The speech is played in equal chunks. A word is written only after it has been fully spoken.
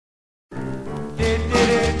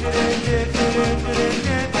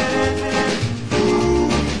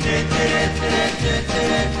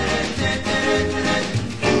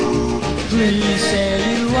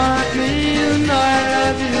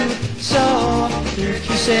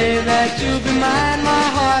say that you'll be mine, my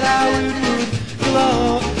heart I would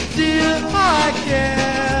glow. Dear, I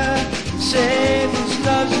care. Say this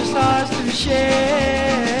love's just ours to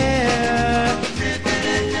share.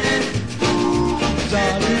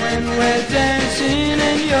 Darling, when we're dancing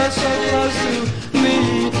and you're so close to me,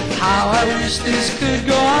 how I wish this could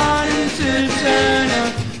go on into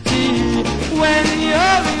eternity. When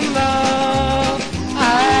you're in love,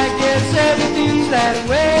 I guess everything's that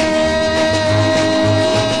way.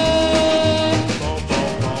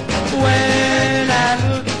 When I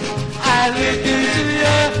look into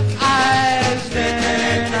your eyes,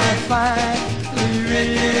 then I finally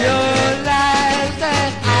realize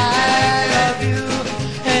that I love you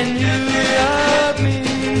and you love me.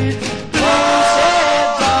 Don't say,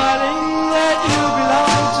 darling, that you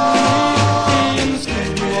belong to me. Can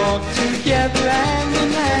we walk together hand in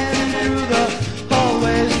hand through the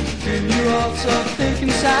hallways? Do you also think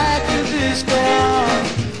inside could this go on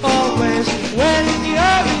always? When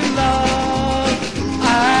you're in love,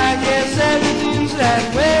 I guess everything's that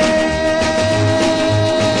way.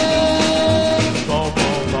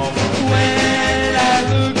 When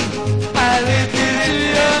I look into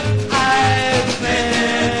your eyes,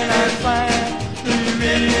 then I finally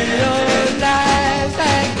realize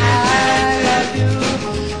that I love you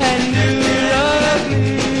and you love me.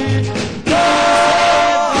 Don't say,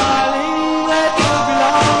 darling, that you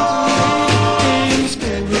belong to me.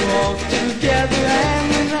 Can we walk together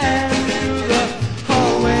hand in hand through the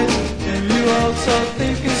hallways? Do you also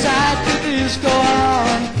think inside could this go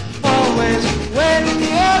on always? When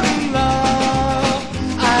you're in love,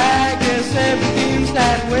 I guess everything's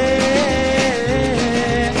that way.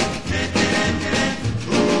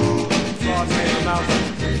 Lord, man, the mountain,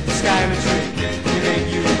 the sky and the tree. It ain't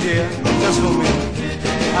you, dear, just for me.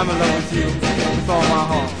 I'm in love with you.